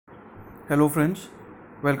Hello friends,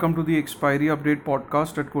 welcome to the Expiry Update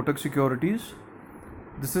podcast at Kotak Securities.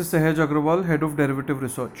 This is Sahaj Agarwal, Head of Derivative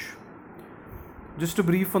Research. Just a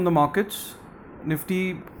brief on the markets.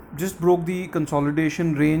 Nifty just broke the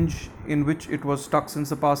consolidation range in which it was stuck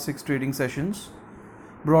since the past 6 trading sessions.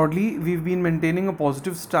 Broadly, we've been maintaining a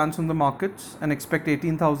positive stance on the markets and expect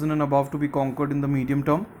 18,000 and above to be conquered in the medium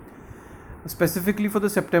term. Specifically for the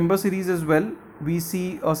September series as well, we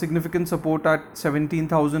see a significant support at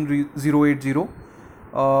 17,080.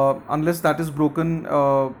 Unless that is broken,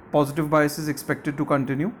 positive bias is expected to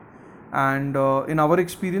continue. And in our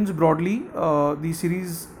experience, broadly, the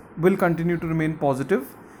series will continue to remain positive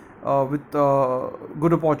with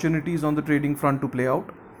good opportunities on the trading front to play out.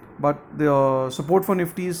 But the support for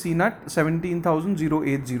Nifty is seen at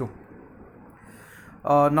 17,080.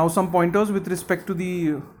 Now some pointers with respect to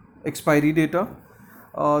the expiry data.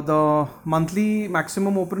 The monthly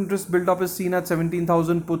maximum open interest build-up is seen at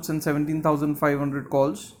 17,000 puts and 17,500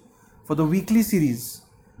 calls. For the weekly series,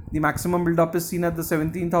 the maximum build-up is seen at the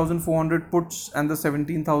 17,400 puts and the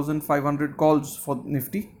 17,500 calls for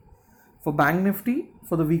Nifty. For Bank Nifty,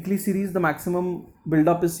 for the weekly series, the maximum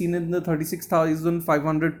build-up is seen in the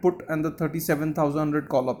 36,500 put and the 37,100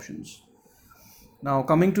 call options. Now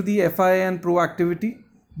coming to the FII and Pro activity,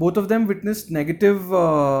 both of them witnessed negative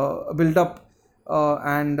build-up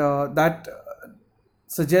and that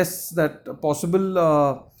suggests that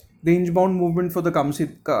possible range-bound movement for the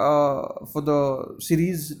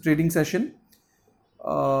series trading session,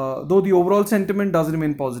 though the overall sentiment does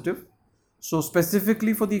remain positive. So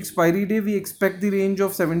specifically for the expiry day, we expect the range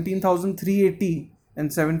of 17,380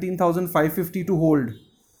 and 17,550 to hold,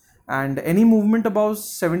 and any movement above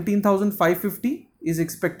 17,550 is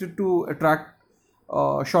expected to attract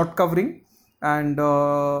short covering, and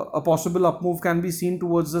a possible up move can be seen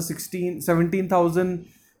towards the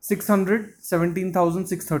 17,600,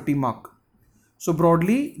 17,630 mark. So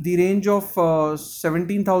broadly, the range of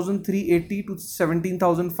 17,380 to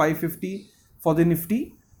 17,550 for the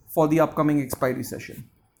Nifty for the upcoming expiry session.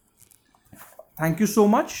 Thank you so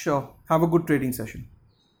much. Have a good trading session.